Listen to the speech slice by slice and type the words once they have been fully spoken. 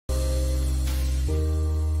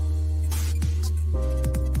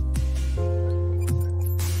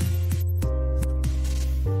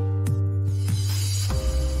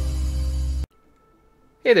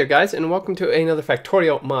Hey there guys, and welcome to another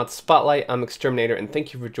Factorio mod spotlight. I'm Exterminator, and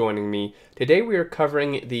thank you for joining me. Today we are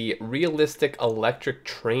covering the realistic electric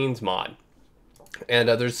trains mod. And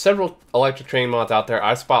there's several electric train mods out there.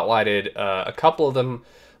 I spotlighted a couple of them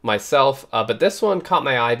myself, but this one caught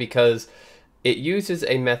my eye because it uses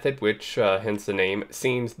a method which, hence the name,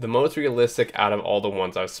 seems the most realistic out of all the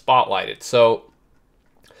ones I've spotlighted. So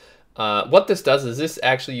what this does is this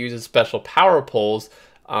actually uses special power poles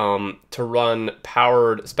to run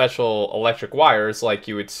powered special electric wires like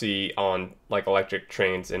you would see on like electric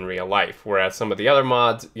trains in real life. Whereas some of the other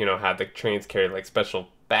mods, you know, had the trains carry like special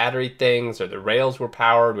battery things, or the rails were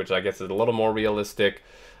powered, which I guess is a little more realistic.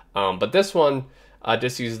 But this one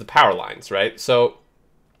just uses the power lines, right? So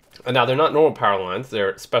now they're not normal power lines,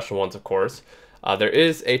 they're special ones, of course. There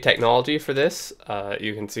is a technology for this.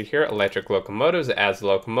 You can see here, electric locomotives. It adds the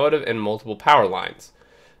locomotive and multiple power lines.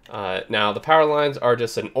 Now the power lines are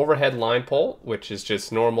just an overhead line pole, which is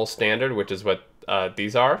just normal standard, which is what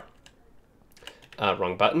these are.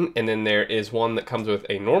 Wrong button. And then there is one that comes with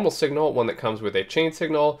a normal signal, one that comes with a chain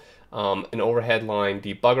signal, an overhead line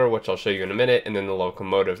debugger, which I'll show you in a minute, and then the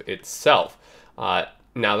locomotive itself. Now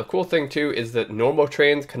the cool thing too is that normal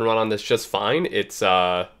trains can run on this just fine. It's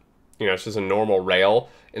you know, it's just a normal rail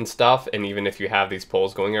and stuff, and even if you have these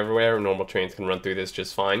poles going everywhere, normal trains can run through this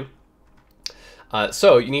just fine.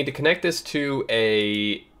 So you need to connect this to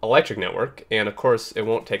a electric network, and of course it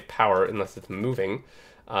won't take power unless it's moving.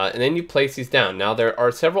 And then you place these down. Now there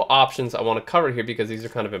are several options I want to cover here because these are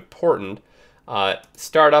kind of important.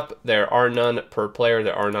 Startup, there are none per player,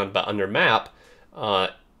 there are none but under map.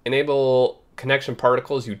 Enable connection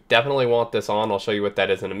particles, you definitely want this on. I'll show you what that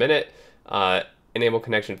is in a minute. Enable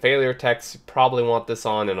connection failure text, you probably want this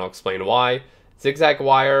on, and I'll explain why. Zigzag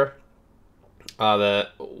wire. The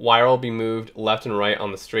wire will be moved left and right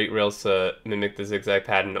on the straight rails to mimic the zigzag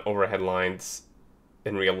pattern overhead lines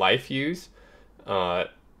in real life use. And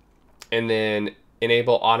then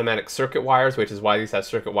enable automatic circuit wires, which is why these have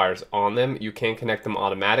circuit wires on them. You can connect them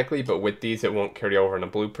automatically, but with these it won't carry over in a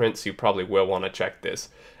blueprint, so you probably will want to check this.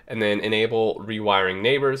 And then enable rewiring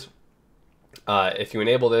neighbors. If you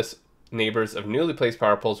enable this, neighbors of newly placed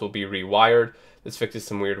power poles will be rewired. This fixes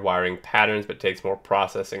some weird wiring patterns, but takes more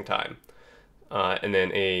processing time. And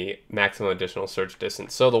then a maximum additional search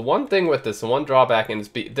distance. So the one thing with this, the one drawback, and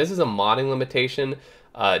this is a modding limitation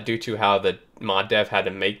due to how the mod dev had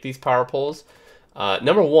to make these power poles.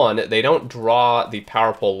 Number one, they don't draw the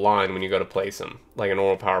power pole line when you go to place them, like a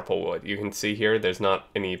normal power pole would. You can see here, there's not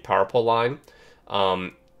any power pole line.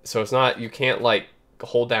 So it's not, you can't like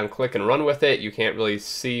hold down, click, and run with it. You can't really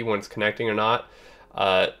see when it's connecting or not.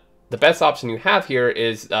 The best option you have here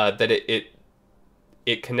is that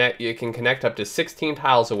you can connect up to 16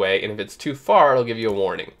 tiles away, and if it's too far, it'll give you a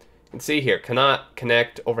warning. You can see here, cannot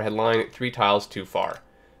connect overhead line 3 tiles too far.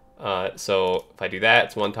 So if I do that,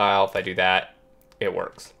 it's 1 tile. If I do that, it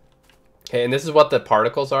works. Okay, and this is what the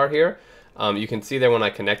particles are here. You can see there when I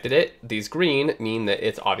connected it, these green mean that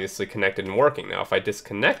it's obviously connected and working. Now if I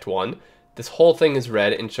disconnect one, this whole thing is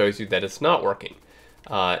red and shows you that it's not working.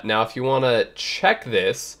 Now if you want to check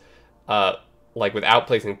this, like without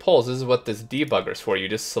placing poles, this is what this debugger is for. You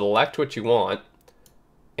just select what you want,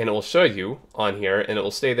 and it will show you on here, and it will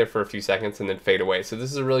stay there for a few seconds and then fade away. So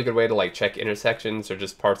this is a really good way to like check intersections or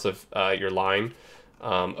just parts of your line.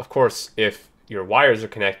 Of course, if your wires are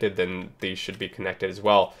connected, then these should be connected as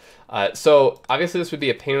well. So obviously this would be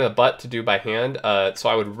a pain in the butt to do by hand. So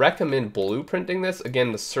I would recommend blueprinting this.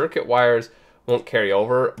 Again, the circuit wires won't carry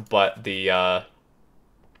over, but the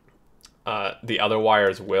other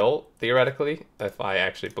wires will, theoretically, if I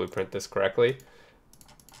actually blueprint this correctly.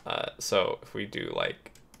 So if we do like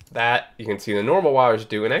that, you can see the normal wires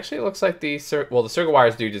do, and actually it looks like the circuit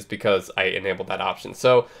wires do just because I enabled that option.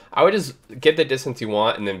 So I would just get the distance you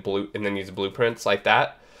want and then use blueprints like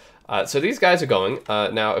that. So these guys are going.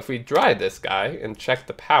 Now if we drive this guy and check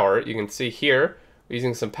the power, you can see here, we're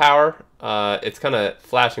using some power. It's kind of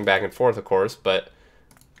flashing back and forth, of course, but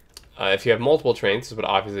if you have multiple trains, this would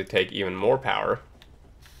obviously take even more power.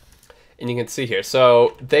 And you can see here,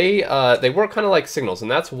 so they work kind of like signals,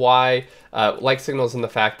 and that's why like signals in the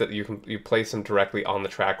fact that you place them directly on the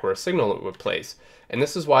track where a signal would place. And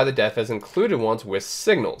this is why the dev has included ones with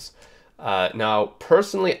signals. Now,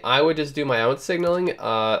 personally, I would just do my own signaling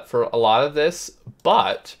for a lot of this,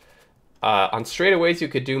 but on straightaways you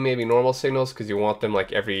could do maybe normal signals because you want them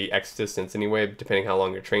like every X distance anyway, depending how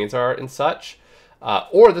long your trains are and such.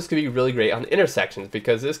 Or this could be really great on intersections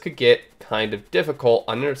because this could get kind of difficult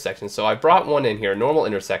on intersections. So I brought one in here, normal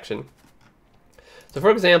intersection. So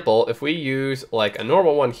for example, if we use like a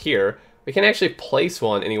normal one here, we can actually place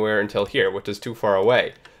one anywhere until here, which is too far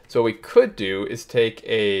away. So what we could do is take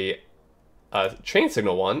a train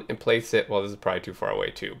signal one and place it, well, this is probably too far away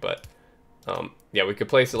too, but yeah, we could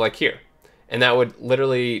place it like here. And that would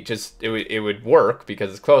literally just, it would work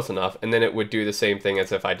because it's close enough, and then it would do the same thing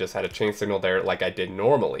as if I just had a chain signal there like I did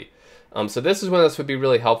normally. So this is when this would be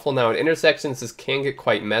really helpful. Now in intersections, this can get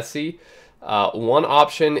quite messy. One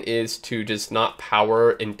option is to just not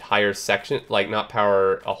power entire section, like not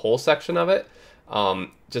power a whole section of it.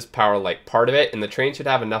 Just power like part of it, and the train should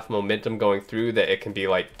have enough momentum going through that it can be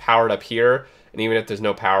like powered up here, and even if there's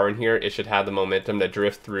no power in here, it should have the momentum to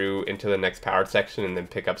drift through into the next powered section and then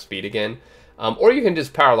pick up speed again. Or you can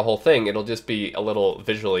just power the whole thing. It'll just be a little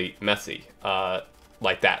visually messy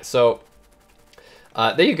like that. So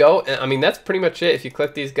there you go. I mean, that's pretty much it. If you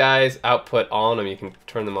click these guys, output on them, you can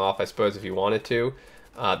turn them off, I suppose, if you wanted to.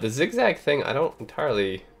 The zigzag thing, I don't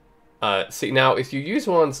entirely see. Now, if you use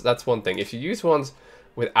ones, that's one thing. If you use ones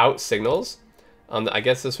without signals, I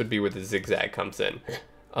guess this would be where the zigzag comes in.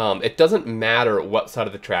 It doesn't matter what side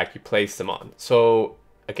of the track you place them on. So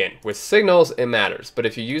again, with signals, it matters. But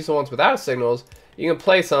if you use the ones without signals, you can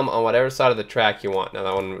place them on whatever side of the track you want. Now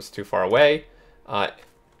that one was too far away.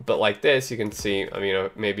 But like this, you can see, I mean,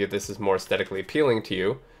 maybe if this is more aesthetically appealing to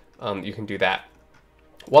you, you can do that.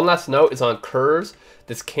 One last note is on curves.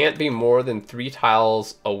 This can't be more than 3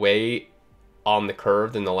 tiles away on the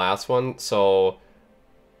curve than the last one. So,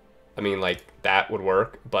 I mean, like, that would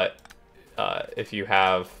work. But if you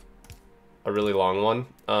have a really long one,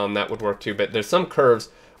 that would work too. But there's some curves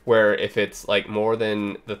where if it's like more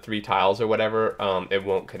than the 3 tiles or whatever, it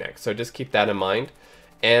won't connect. So just keep that in mind.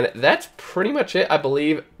 And that's pretty much it, I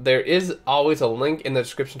believe. There is always a link in the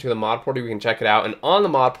description to the mod portal. You can check it out. And on the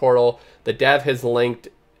mod portal, the dev has linked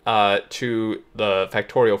to the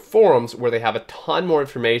Factorio forums where they have a ton more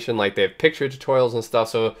information. Like they have picture tutorials and stuff.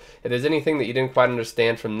 So if there's anything that you didn't quite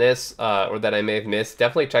understand from this or that I may have missed,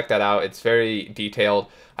 definitely check that out. It's very detailed.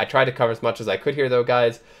 I tried to cover as much as I could here though,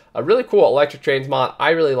 guys. A really cool electric trains mod.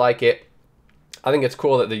 I really like it. I think it's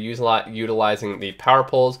cool that they're utilizing the power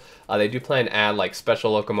poles. They do plan to add like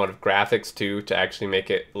special locomotive graphics too to actually make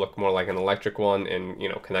it look more like an electric one and, you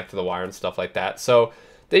know, connect to the wire and stuff like that. So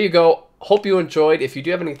there you go. Hope you enjoyed. If you do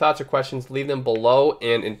have any thoughts or questions, leave them below.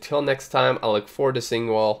 And until next time, I look forward to seeing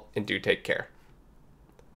you all, and do take care.